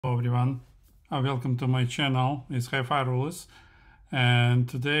Hello everyone, welcome to my channel. It's Hi-Fi Rules, and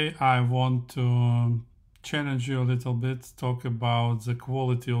today I want to challenge you a little bit, talk about the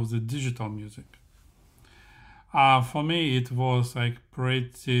quality of the digital music. For me it was like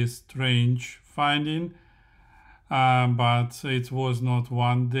pretty strange finding, but it was not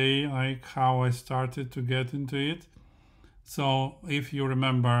one day like how I started to get into it. So if you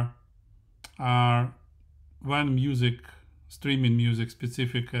remember, when streaming music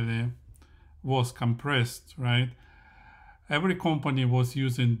specifically, was compressed, right? Every company was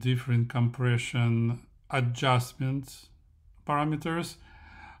using different compression adjustment parameters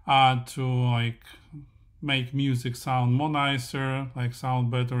to like make music sound more nicer, like sound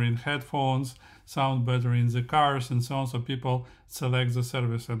better in headphones, sound better in the cars, and so on. So people select the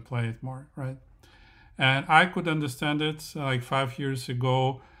service and play it more, right? And I could understand it like 5 years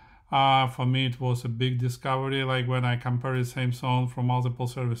ago. For me, it was a big discovery. Like when I compared the same song from multiple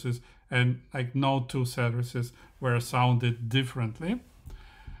services, and like no two services were sounded differently,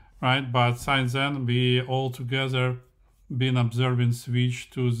 right? But since then, we all together been observing switch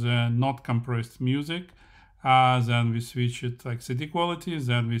to the not compressed music. Then we switch it like CD quality.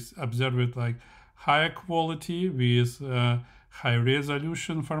 Then we observe it like higher quality with high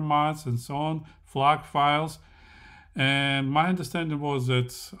resolution formats and so on, FLAC files. And my understanding was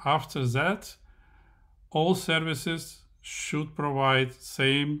that after that, all services should provide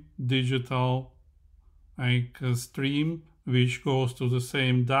same digital stream which goes to the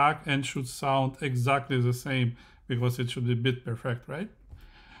same DAC and should sound exactly the same because it should be bit perfect, right?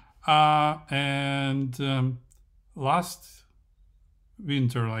 Last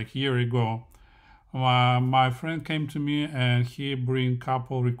winter, like a year ago, my friend came to me and he bring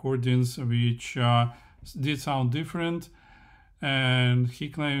couple recordings which did sound different, and he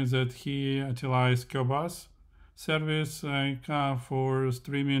claims that he utilized Qobuz service for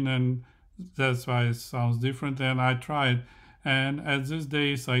streaming, and that's why it sounds different. And I tried, and at these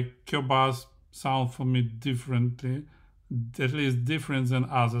days like Qobuz sound for me differently, at least different than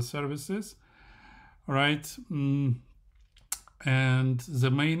other services, right? And the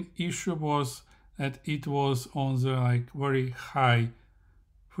main issue was that it was on the like very high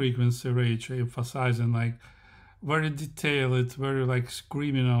frequency range, emphasizing like very detailed, very like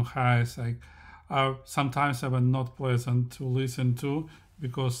screaming on highs. Like sometimes they were not pleasant to listen to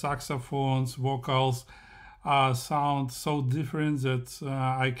because saxophones, vocals sound so different that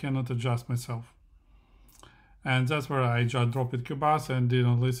I cannot adjust myself. And that's where I just dropped Qobuz and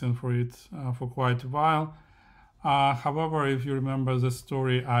didn't listen for it for quite a while. However, if you remember the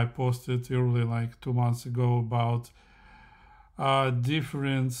story I posted early, like 2 months ago, about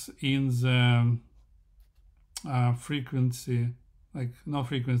difference in the frequency, like no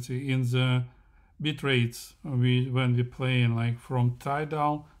frequency, in the bit rates when we playing like from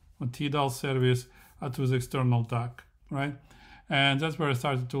Tidal or Tidal service to the external DAC, right? And that's where I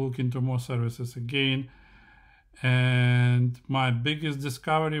started to look into more services again. And my biggest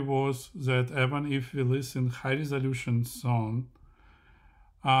discovery was that even if we listen high resolution song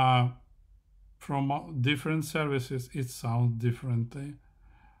from different services, it sounds differently.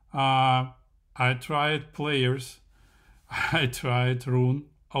 I tried players, I tried Roon,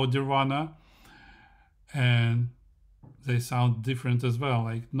 Audirvana, and they sound different as well.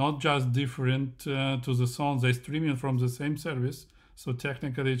 Like not just different to the songs they streaming from the same service, so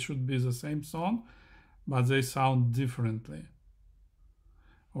technically it should be the same song, but they sound differently.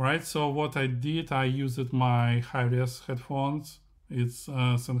 All right, so what I did, I used my high-res headphones. It's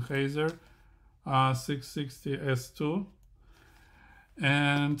Sennheiser 660S2.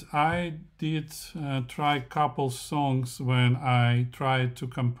 And I did try a couple songs when I tried to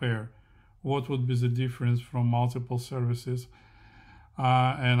compare what would be the difference from multiple services.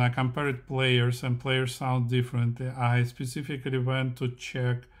 And I compared players, and players sound differently. I specifically went to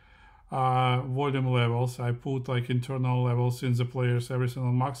check volume levels. I put like internal levels in the players, everything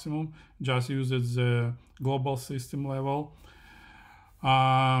on maximum, just used the global system level.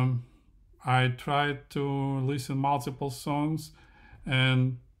 I tried to listen multiple songs,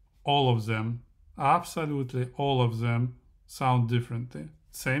 and all of them, absolutely all of them, sound differently.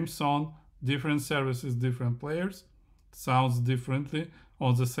 Same song, different services, different players, sounds differently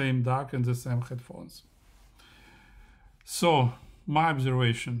on the same DAC and the same headphones. So my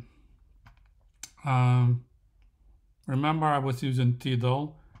observation, remember I was using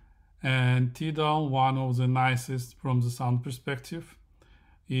Tidal, and Tidal, one of the nicest from the sound perspective.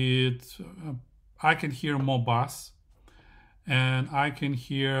 I can hear more bass, and I can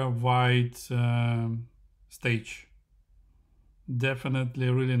hear wide stage. Definitely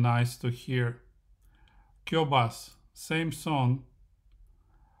really nice to hear. Qobuz, same song,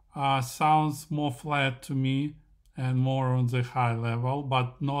 sounds more flat to me and more on the high level,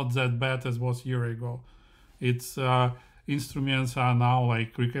 but not that bad as was a year ago. Its instruments are now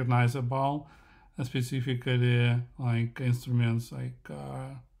like recognizable, specifically like instruments like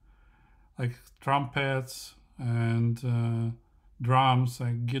trumpets and drums,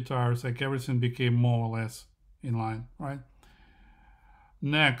 like guitars, like everything became more or less in line, right?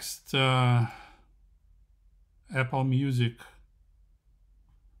 Next, Apple Music.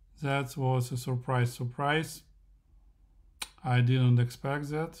 That was a surprise. I didn't expect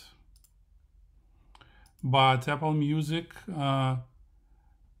that. But Apple Music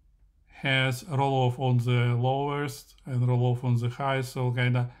has roll-off on the lowest and roll-off on the highest, so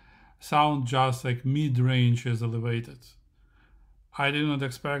kinda sound just like mid-range is elevated. I didn't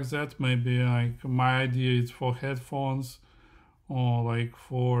expect that. Maybe like my idea is for headphones or like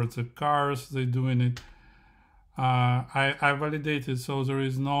for the cars they're doing it. I validated, so there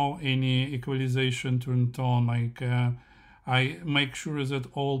is no any equalization turned on. Like I make sure that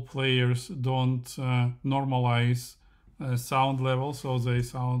all players don't normalize sound level, so they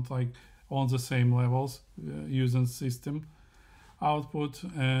sound like on the same levels using system output,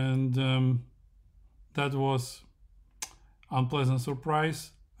 and that was unpleasant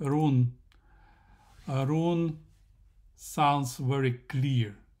surprise. Roon sounds very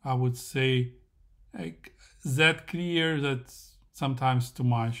clear. I would say like that clear that's sometimes too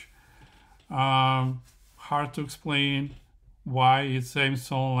much. Hard to explain why it's same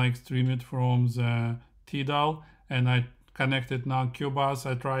song like streamed from the Tidal, and I connected now Qobuz.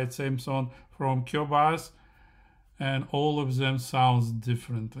 I tried same song from Qobuz, and all of them sounds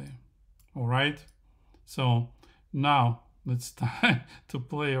differently. All right, so now it's time to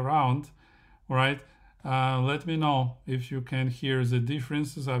play around. All right, let me know if you can hear the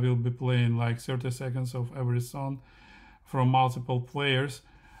differences. I will be playing like 30 seconds of every song from multiple players.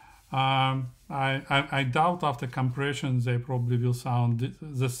 I doubt after compression they probably will sound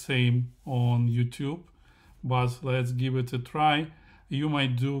the same on YouTube, but let's give it a try. You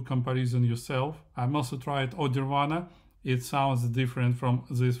might do comparison yourself. I'm also tried Audirvana. It sounds different from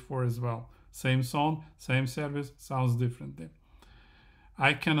this four as well. Same song, same service, sounds differently.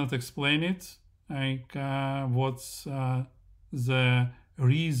 I cannot explain it, like what's the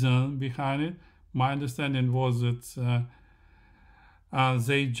reason behind it. My understanding was that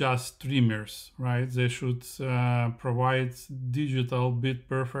they just streamers, right? They should provide digital bit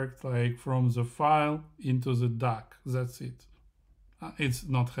perfect, like from the file into the DAC. That's it. It's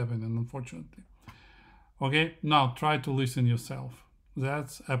not happening, unfortunately. Okay, now try to listen yourself.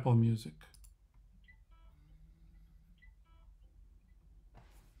 That's Apple Music.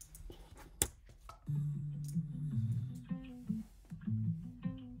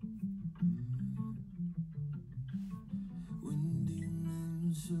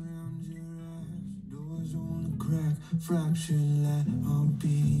 Surround your eyes, doors on the crack, fracture light, I'll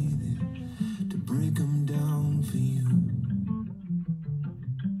be there to break them down for you.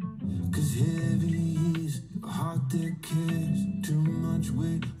 Cause heavy is a heart that cares, too much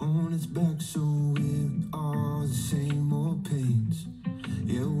weight on its back, so we're all the same old pains.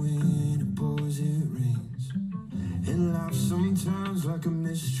 Yeah, when it pours, it rains. And life sometimes like a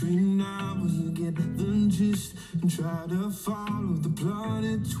mystery novel. You get the gist and try to follow the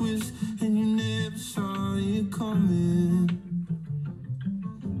plotted twist, and you never saw it coming.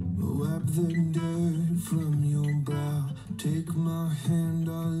 Wipe the dirt from your brow, take my hand,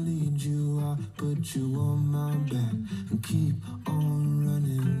 I'll lead you, I'll put you on my back and keep on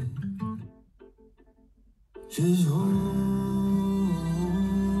running. Just hold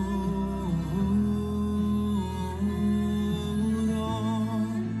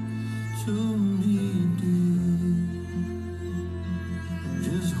to me, dear.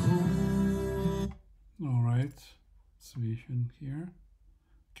 Just hold. All right, let's vision here.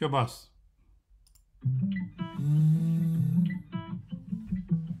 Qobuz.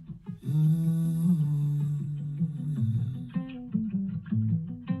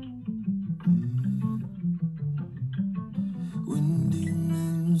 When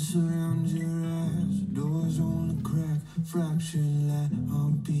demons surround your eyes, doors on the crack, fracture light, I'll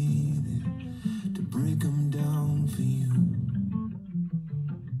be there to break them down for you.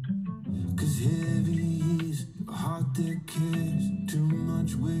 Cause heavy is a heart that cares, too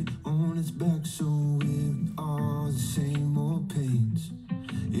much weight on its back, so we're all the same old pains.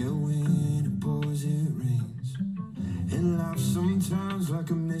 Yeah, when it pours, it rains. And life sometimes like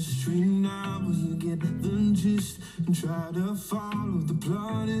a mystery novel. You get the gist and try to follow the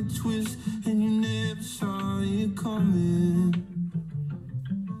plotted twist, and you never saw it coming.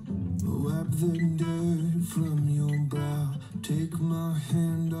 Wipe the dirt from your brow, take my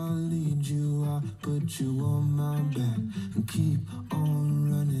hand, I'll put you on my back and keep on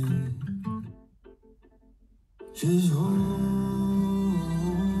running. Just hold on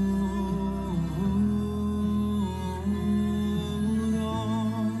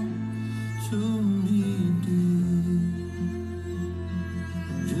to me, dear.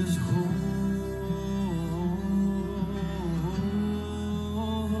 Just hold on.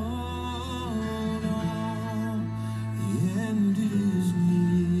 The end is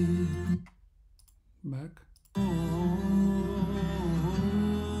near. Back.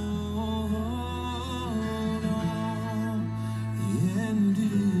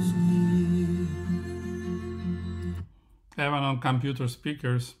 Even on computer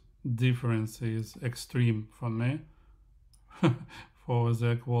speakers, difference is extreme for me for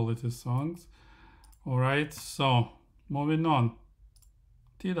the quality songs. Alright, so moving on.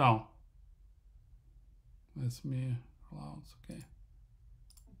 Tidal. That's me loud, okay.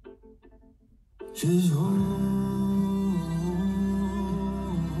 Just hold on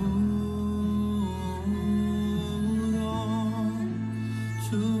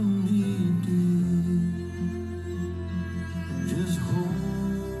to me, dear. Just hold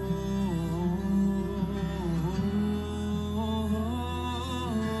on.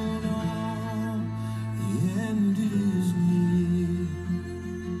 The end is near.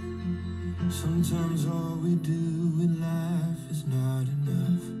 Sometimes all we do in life is not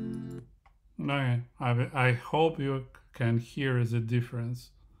enough. Okay, I hope you can hear the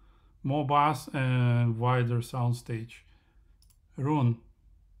difference. More bass and wider soundstage. Roon.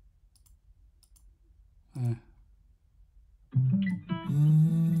 Hold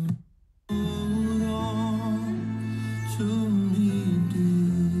on to me,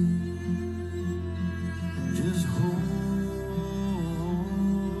 dear. Just hold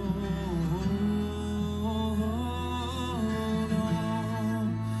on.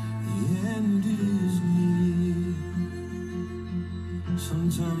 The end is near.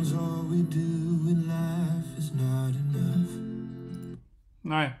 Sometimes all we do in life is not enough.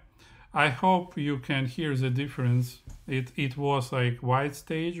 I hope you can hear the difference. It was like wide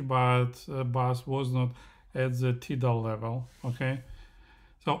stage, but bass was not at the Tidal level. Okay,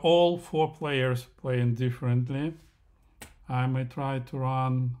 so all 4 players playing differently. I may try to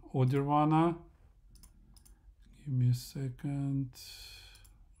run Audirvana. Give me a second.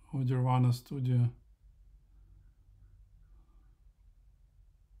 Audirvana Studio.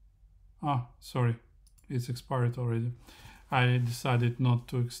 Ah, sorry, it's expired already. I decided not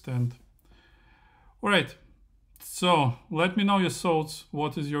to extend. All right, so let me know your thoughts.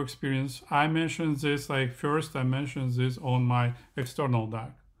 What is your experience? I mentioned this, like first I mentioned this on my external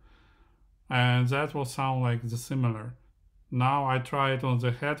DAC, and that will sound like the similar. Now I try it on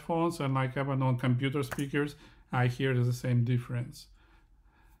the headphones, and like even on computer speakers, I hear the same difference.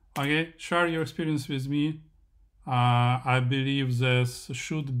 Okay, share your experience with me. I believe this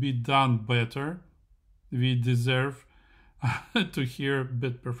should be done better. We deserve to hear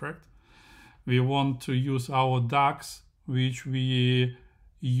bit perfect. We want to use our DACs, which we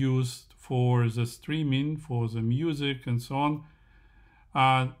used for the streaming, for the music and so on,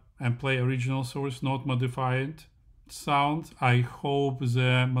 and play original source, not modified sound. I hope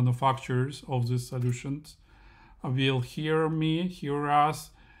the manufacturers of these solutions will hear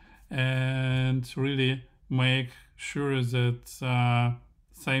us, and really make sure that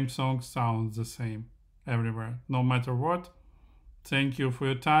same song sounds the same everywhere, no matter what. Thank you for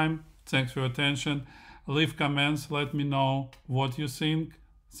your time. Thanks for your attention. Leave comments. Let me know what you think.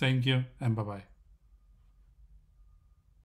 Thank you and bye-bye.